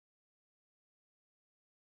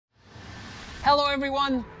Hello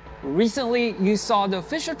everyone! Recently you saw the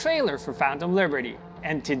official trailer for Phantom Liberty,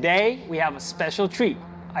 and today we have a special treat.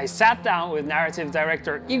 I sat down with narrative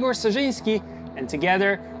director Igor Sarzyński, and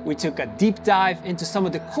together we took a deep dive into some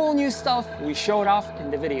of the cool new stuff we showed off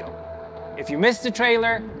in the video. If you missed the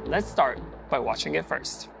trailer, let's start by watching it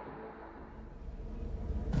first.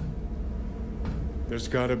 There's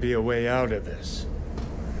gotta be a way out of this.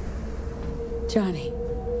 Johnny,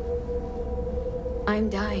 I'm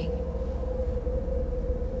dying.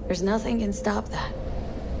 There's nothing can stop that.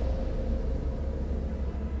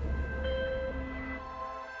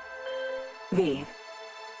 V.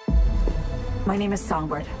 My name is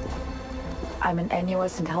Songbird. I'm an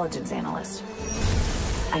NUS intelligence analyst.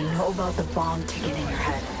 I know about the bomb ticket in your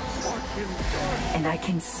head. And I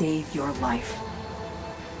can save your life.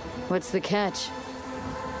 What's the catch?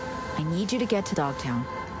 I need you to get to Dogtown.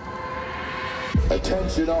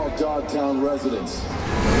 Attention all Dogtown residents.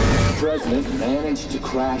 The President managed to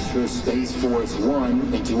crash her Space Force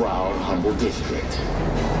One into our humble district.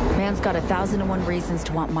 Man's got 1,001 reasons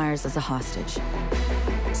to want Myers as a hostage.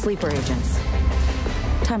 Sleeper agents.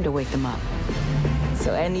 Time to wake them up.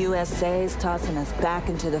 So NUSA is tossing us back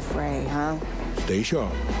into the fray, huh? Stay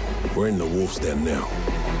sharp. We're in the wolf's den now.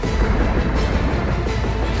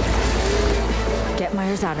 Get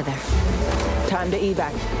Myers out of there. Time to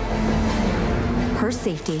evac. Her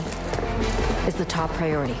safety is the top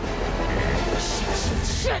priority.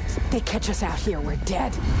 Shit! They catch us out here, we're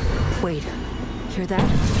dead. Wait, hear that?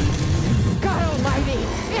 God almighty!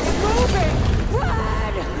 It's moving!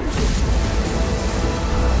 Run!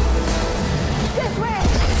 This way!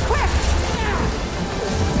 Quick!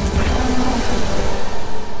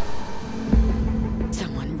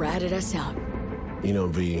 Someone ratted us out. You know,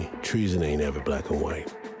 V, treason ain't ever black and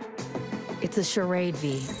white. It's a charade,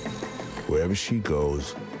 V. Wherever she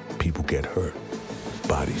goes, people get hurt.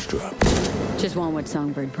 Bodies drop. Just want what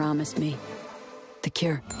Songbird promised me. The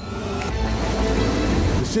cure.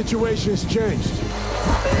 The situation's changed.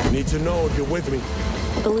 I need to know if you're with me.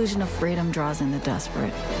 Illusion of freedom draws in the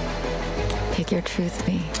desperate. Pick your truth,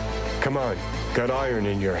 V. Come on, got iron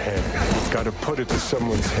in your head. Gotta put it to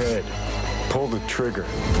someone's head. Pull the trigger.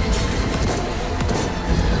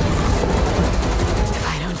 If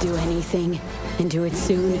I don't do anything, and do it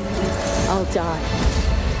soon, I'll die.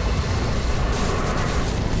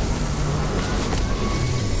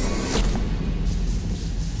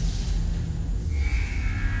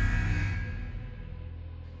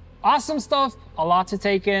 Awesome stuff, a lot to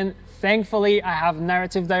take in. Thankfully, I have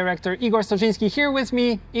narrative director Igor Sarzyński here with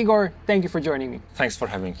me. Igor, thank you for joining me. Thanks for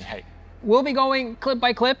having me. Hey. We'll be going clip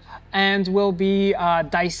by clip, and we'll be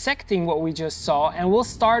dissecting what we just saw, and we'll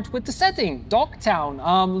start with the setting, Dogtown.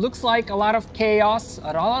 Looks like a lot of chaos,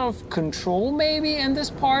 a lot of control maybe in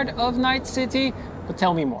this part of Night City, but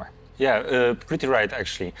tell me more. Yeah, pretty right,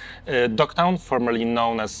 actually. Dogtown, formerly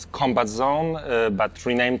known as Combat Zone, but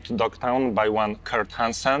renamed to Dogtown by one Kurt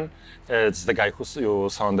Hansen. It's the guy who you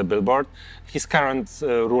saw on the billboard. He's current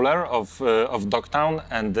ruler of Dogtown,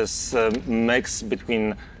 and this mix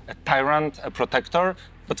between a tyrant, a protector,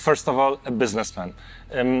 but first of all, a businessman.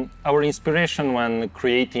 Our inspiration when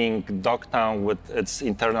creating Dogtown with its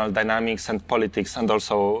internal dynamics and politics, and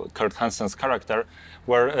also Kurt Hansen's character,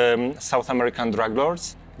 were South American drug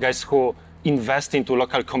lords, guys who invest into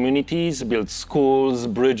local communities, build schools,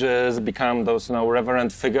 bridges, become those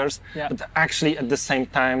reverend figures, but actually at the same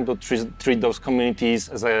time to treat those communities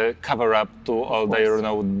as a cover-up to all their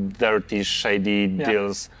dirty, shady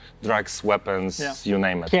deals, drugs, weapons, you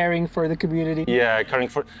name it. Caring for the community. Yeah, caring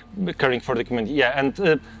for the community. Yeah,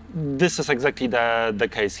 and this is exactly the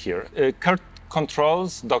case here. Kurt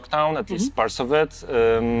controls Dogtown, at least parts of it,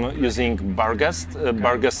 using Barghest.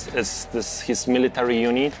 Barghest is his military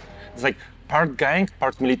unit. It's like part gang,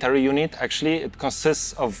 part military unit. Actually, it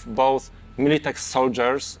consists of both Militech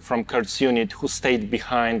soldiers from Kurt's unit who stayed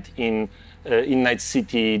behind in Night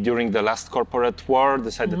City during the last corporate war,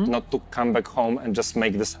 decided not to come back home and just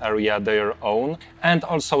make this area their own. And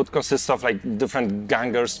also it consists of like different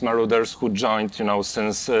gangers, marauders who joined,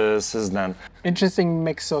 since then. Interesting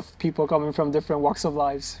mix of people coming from different walks of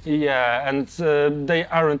lives. Yeah, and they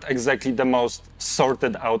aren't exactly the most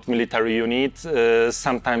sorted out military unit.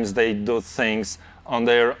 Sometimes they do things on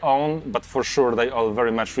their own, but for sure they all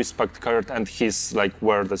very much respect Kurt, and he's like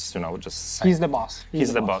word is, just... He's the boss.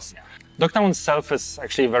 He's the boss. Yeah. Dogtown itself is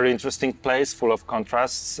actually a very interesting place, full of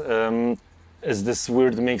contrasts. Is this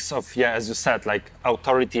weird mix of, as you said, like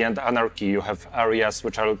authority and anarchy. You have areas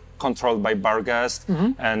which are controlled by Barghest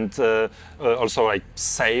and also like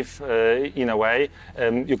safe in a way.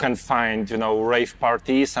 You can find, rave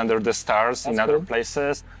parties under the stars in other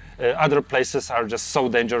places. Other places are just so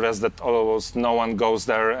dangerous that almost no one goes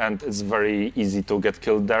there, and it's very easy to get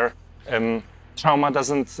killed there. Trauma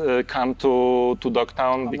doesn't come to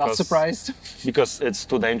Dogtown I'm not surprised. because it's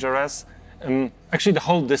too dangerous. Actually, the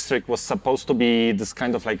whole district was supposed to be this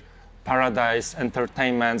kind of like paradise,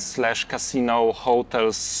 entertainment / casino,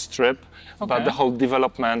 hotel strip, but the whole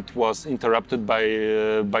development was interrupted by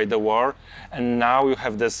the war, and now you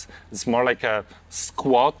have this. It's more like a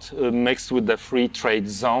squat mixed with the free trade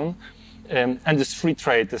zone, and this free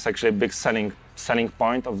trade is actually a big selling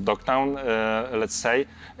point of Dogtown, let's say,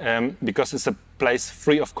 because it's a place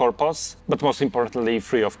free of corpos, but most importantly,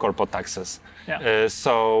 free of corpo taxes. Yeah.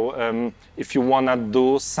 So if you want to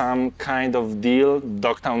do some kind of deal,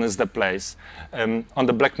 Dogtown is the place. On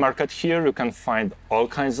the black market here, you can find all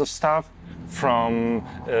kinds of stuff, from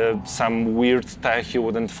some weird tech you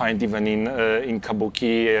wouldn't find even in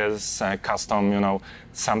Kabuki as custom,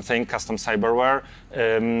 custom cyberware,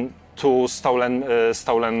 to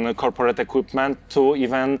stolen corporate equipment, to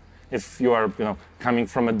even if you are, coming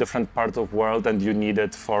from a different part of the world and you need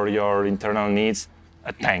it for your internal needs,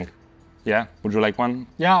 a tank. Yeah, would you like one?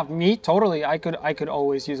 Yeah, me totally. I could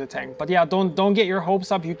always use a tank. But yeah, don't get your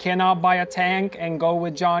hopes up. You cannot buy a tank and go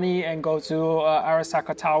with Johnny and go to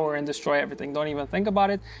Arasaka Tower and destroy everything. Don't even think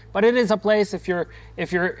about it. But it is a place. If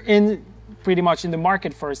you're in pretty much in the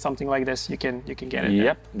market for something like this, you can get it.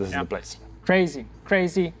 Yep, this is the place.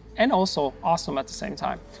 Crazy. And also awesome at the same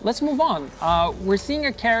time. Let's move on. We're seeing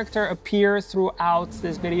a character appear throughout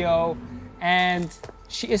this video, and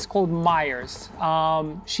she is called Myers.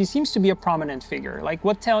 She seems to be a prominent figure. Like,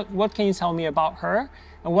 what can you tell me about her,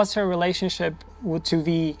 and what's her relationship to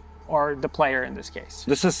V, or the player in this case?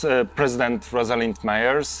 This is President Rosalind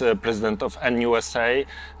Myers, President of NUSA,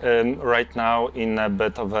 right now in a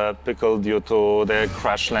bit of a pickle due to the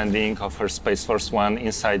crash landing of her Space Force One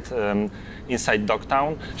inside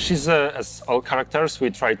Dogtown. She's, as all characters we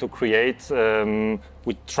try to create,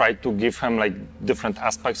 we try to give them like different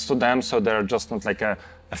aspects to them, so they're just not like a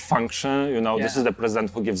function, This is the president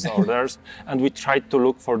who gives orders, and we try to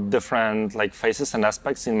look for different like faces and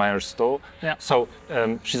aspects in Myers too. Yeah. So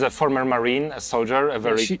she's a former Marine, a soldier, a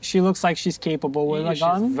very. She looks like she's capable with a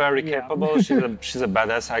gun. She's very capable. She's a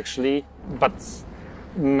badass actually, but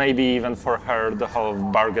maybe even for her, the whole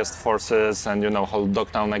Barghest forces and whole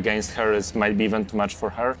Dogtown against her is maybe even too much for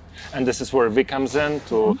her. And this is where V comes in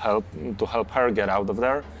to help her get out of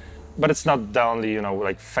there. But it's not the only,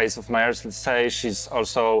 like face of Myers, let's say. She's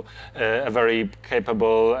also a very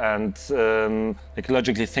capable and like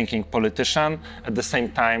logically thinking politician. At the same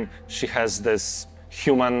time, she has this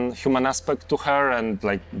human aspect to her, and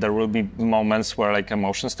like there will be moments where like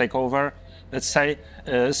emotions take over, let's say.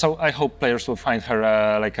 So I hope players will find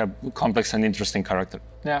her like a complex and interesting character.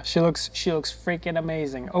 Yeah, she looks freaking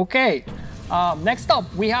amazing. Okay, next up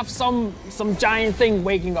we have some giant thing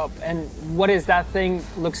waking up, and what is that thing?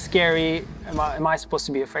 Looks scary. Am I supposed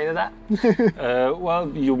to be afraid of that?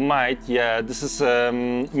 Well, you might. Yeah, this is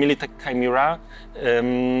Militech Chimera.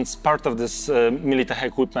 It's part of this Militech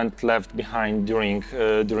equipment left behind during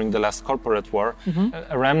the last corporate war.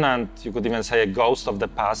 A remnant, you could even say a ghost of the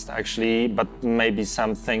past, actually. But maybe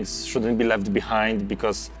some things shouldn't be left behind,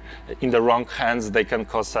 because in the wrong hands they can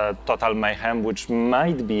cause a total mayhem, which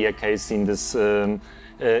might be a case in this here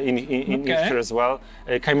as well.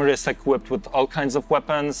 Chimera is equipped with all kinds of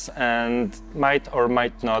weapons and might or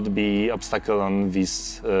might not be obstacle on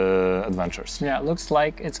these adventures. Yeah, it looks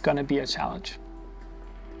like it's gonna be a challenge.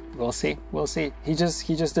 We'll see. He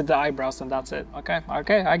just did the eyebrows and that's it. Okay,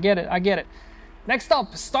 I get it. Next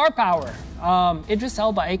up, star power. Idris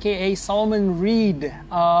Elba, aka Solomon Reed.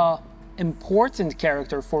 Important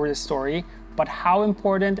character for this story, but how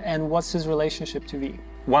important, and what's his relationship to V?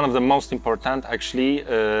 One of the most important, actually.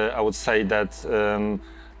 I would say that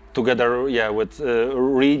together, with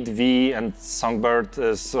Reed, V, and Songbird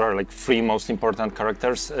are like three most important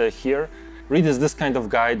characters here. Reed is this kind of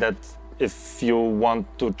guy that if you want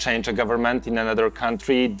to change a government in another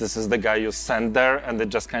country, this is the guy you send there, and it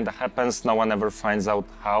just kind of happens. No one ever finds out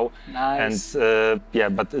how. Nice. And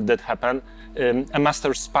but it did happen. A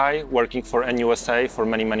master spy working for NUSA for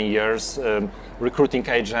many years, recruiting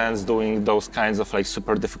agents, doing those kinds of like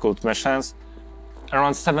super difficult missions.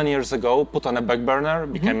 Around 7 years ago, put on a back burner,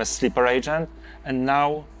 became a sleeper agent, and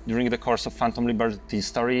now during the course of Phantom Liberty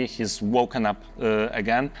story, he's woken up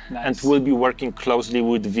again. Nice. And will be working closely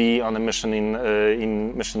with V on a mission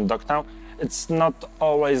in Mission Dogtown. It's not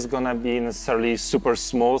always gonna be necessarily super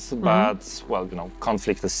smooth, but well,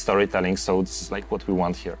 conflict is storytelling, so this is like what we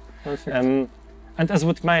want here. Perfect. And as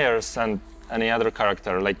with Myers and any other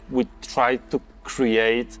character, like we try to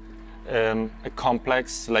create a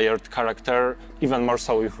complex, layered character, even more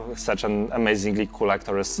so with such an amazingly cool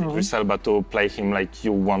actor as Idris Elba to play him like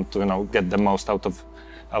you want to, you know, get the most out of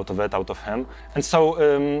him. And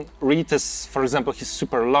so Reed is, for example, he's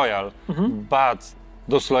super loyal, but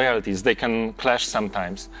those loyalties, they can clash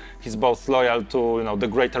sometimes. He's both loyal to, you know, the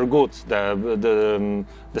greater good, the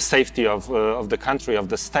safety of the country, of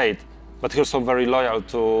the state, but he's also very loyal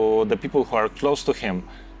to the people who are close to him.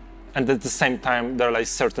 And at the same time, there are like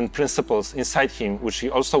certain principles inside him which he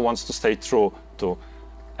also wants to stay true to.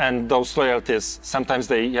 And those loyalties, sometimes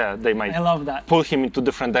they might pull him into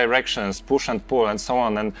different directions, push and pull and so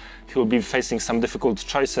on, and he'll be facing some difficult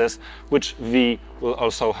choices, which V will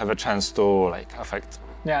also have a chance to like affect.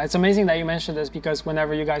 Yeah, it's amazing that you mentioned this, because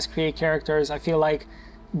whenever you guys create characters, I feel like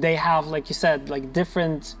they have, like you said, like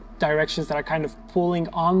different directions that are kind of pulling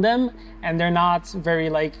on them, and they're not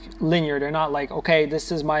very like linear. They're not like, okay,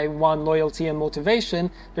 this is my one loyalty and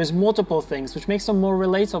motivation. There's multiple things, which makes them more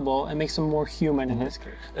relatable and makes them more human in this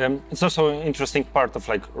case. It's also an interesting part of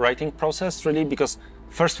like writing process, really, because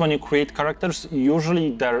first when you create characters,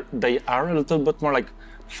 usually they are a little bit more like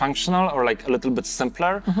functional or like a little bit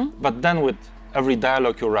simpler, but then with every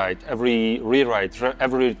dialogue you write, every rewrite,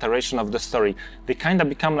 every iteration of the story, they kind of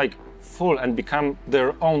become like full and become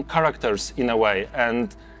their own characters in a way.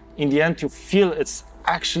 And in the end, you feel it's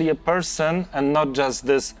actually a person and not just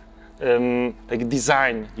this like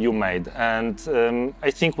design you made. And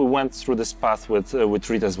I think we went through this path with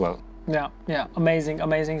Reed as well. Yeah,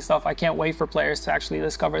 amazing stuff. I can't wait for players to actually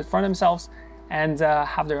discover it for themselves and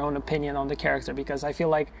have their own opinion on the character, because I feel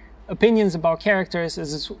like opinions about characters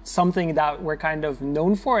is something that we're kind of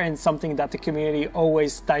known for, and something that the community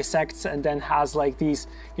always dissects and then has like these,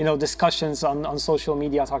 you know, discussions on social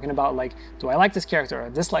media talking about like, do I like this character or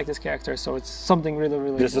dislike this character? So it's something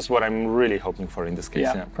really This is what I'm really hoping for in this case.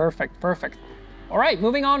 Yeah. Perfect. All right,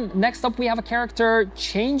 moving on. Next up, we have a character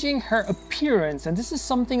changing her appearance, and this is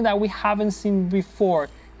something that we haven't seen before.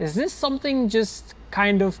 Is this something just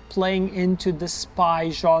kind of playing into the spy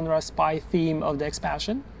genre, spy theme of the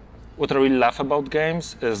expansion? What I really love about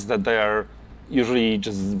games is that they are usually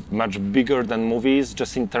just much bigger than movies,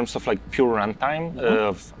 just in terms of like pure runtime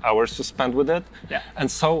of hours to spend with it. Yeah. And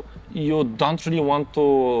so you don't really want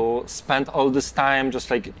to spend all this time just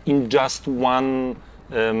like in just one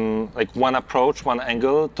approach, one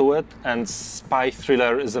angle to it. And spy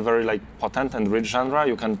thriller is a very like potent and rich genre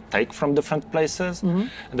you can take from different places. And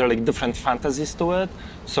there are like different fantasies to it.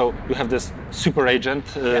 So you have this super agent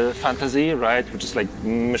fantasy, right, which is like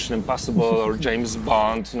Mission Impossible or James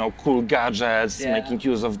Bond, you know, cool gadgets, making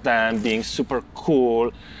use of them, being super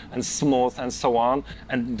cool and smooth and so on.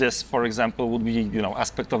 And this, for example, would be, you know,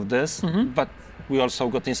 aspect of this. But we also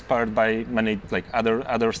got inspired by many like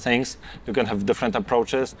other things. You can have different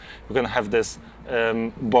approaches. You can have this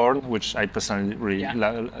Bourne, which I personally really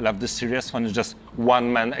love this series, when it's just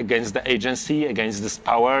one man against the agency, against this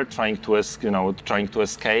power, trying to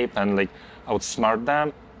escape and like outsmart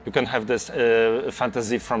them. You can have this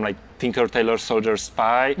fantasy from like Tinker Tailor Soldier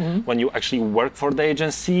Spy, when you actually work for the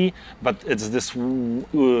agency, but it's this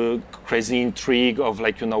crazy intrigue of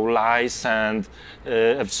like, you know, lies and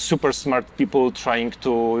super smart people trying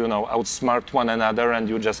to, you know, outsmart one another, and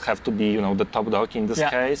you just have to be, you know, the top dog in this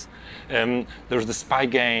case. There's the spy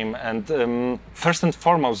game, and first and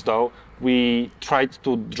foremost though, we tried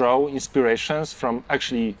to draw inspirations from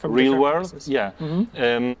actually real world.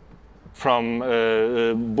 From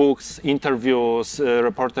books, interviews,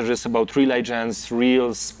 reportages about real agents,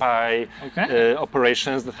 real spy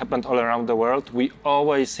operations that happened all around the world. We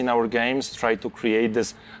always in our games try to create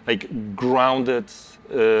this like grounded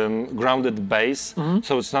base.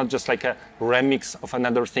 So it's not just like a remix of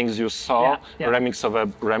another things you saw, a remix of a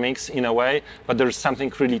remix in a way, but there's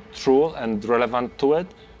something really true and relevant to it.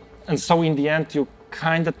 And so in the end, you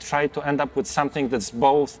kind of try to end up with something that's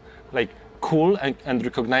both like cool and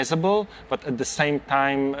recognizable, but at the same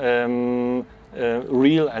time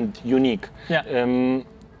real and unique. And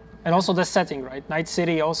also the setting, right? Night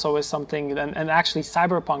City also is something, and actually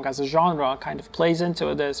Cyberpunk as a genre kind of plays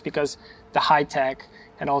into this, because the high tech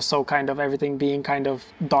and also kind of everything being kind of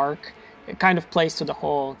dark, it kind of plays to the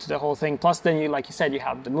whole thing. Plus then you, like you said, you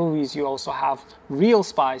have the movies, you also have real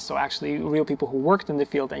spies, so actually real people who worked in the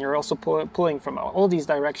field, and you're also pulling from all these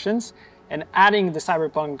directions and adding the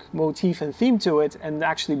cyberpunk motif and theme to it, and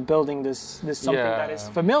actually building this something that is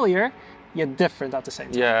familiar yet different at the same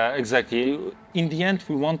time. Yeah, exactly. In the end,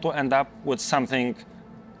 we want to end up with something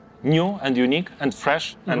new and unique and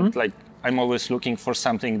fresh and like I'm always looking for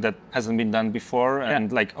something that hasn't been done before,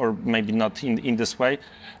 and like, or maybe not in this way.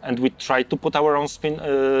 And we try to put our own spin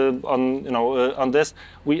on this.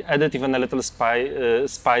 We added even a little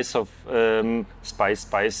spice of 80s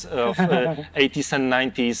and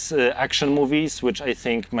 90s action movies, which I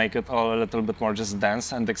think make it all a little bit more just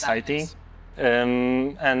dense and exciting.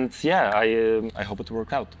 And yeah, I hope it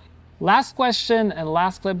worked out. Last question and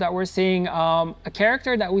last clip that we're seeing, a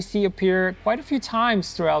character that we see appear quite a few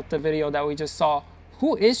times throughout the video that we just saw.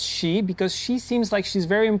 Who is she? Because she seems like she's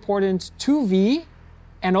very important to V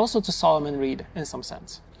and also to Solomon Reed in some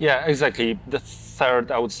sense. Yeah, exactly. The third,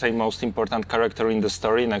 I would say, most important character in the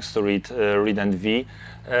story next to Reed and V.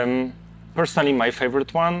 Personally, my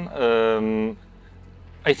favorite one.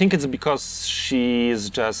 I think it's because she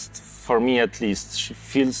is just, for me at least, she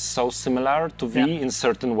feels so similar to V in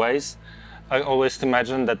certain ways. I always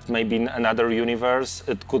imagine that maybe in another universe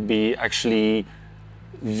it could be actually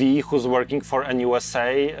V who's working for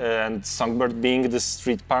NUSA and Songbird being the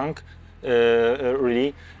street punk,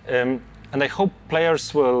 really. And I hope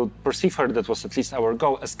players will perceive her, that was at least our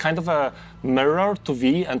goal, as kind of a mirror to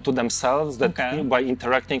V and to themselves, that by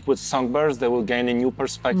interacting with Songbirds they will gain a new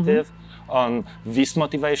perspective on V's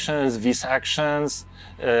motivations, V's actions,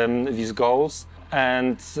 V's goals,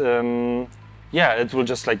 and yeah, it will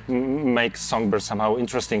just like make Songbird somehow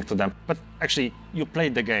interesting to them. But actually, you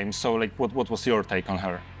played the game, so like, what was your take on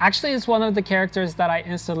her? Actually, it's one of the characters that I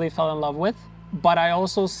instantly fell in love with, but I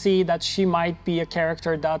also see that she might be a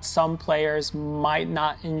character that some players might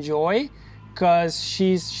not enjoy, because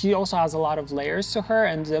she also has a lot of layers to her,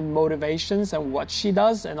 and the motivations and what she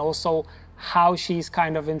does, and also how she's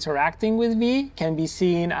kind of interacting with V can be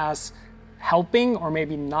seen as helping or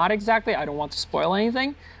maybe not exactly. I don't want to spoil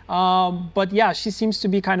anything. But yeah, she seems to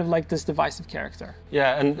be kind of like this divisive character.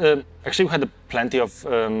 Yeah, and actually we had plenty of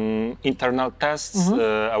internal tests.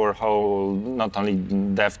 Our whole, not only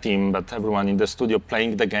dev team, but everyone in the studio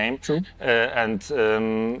playing the game. True. And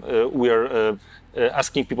we're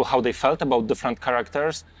asking people how they felt about different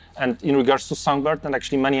characters. And in regards to Songbird and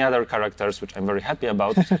actually many other characters, which I'm very happy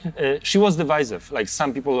about, she was divisive. Like,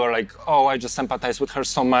 some people were like, "Oh, I just sympathize with her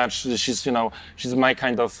so much. She's, you know, she's my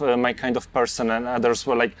kind of person." And others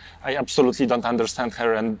were like, "I absolutely don't understand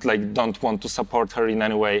her and like don't want to support her in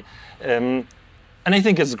any way." And I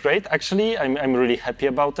think it's great. Actually, I'm really happy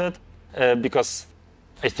about it because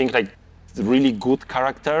I think like really good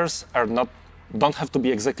characters don't have to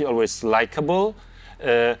be exactly always likable.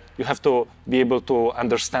 You have to be able to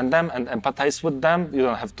understand them and empathize with them. You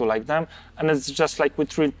don't have to like them. And it's just like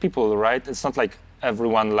with real people, right? It's not like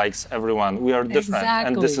everyone likes everyone. We are different. Exactly.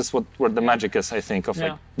 And this is where the magic is, I think, of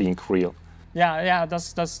like being real. Yeah,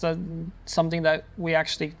 that's something that we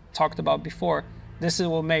actually talked about before. This is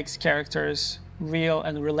what makes characters real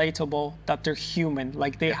and relatable, that they're human.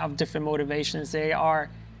 Like, they have different motivations. They are,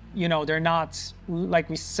 you know, they're not, like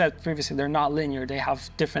we said previously, they're not linear. They have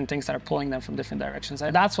different things that are pulling them from different directions.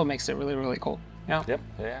 And that's what makes it really, really cool. Yeah. Yep.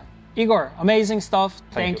 Yeah. Igor, amazing stuff.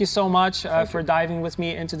 Thank you so much for you. diving with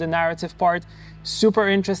me into the narrative part. Super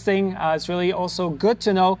interesting. It's really also good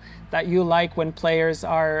to know that you like when players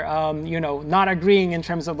are, you know, not agreeing in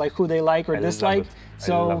terms of like who they like or dislike.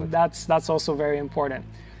 So that's also very important.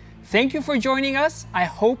 Thank you for joining us. I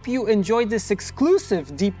hope you enjoyed this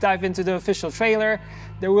exclusive deep dive into the official trailer.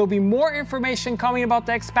 There will be more information coming about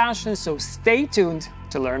the expansion, so stay tuned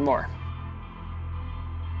to learn more.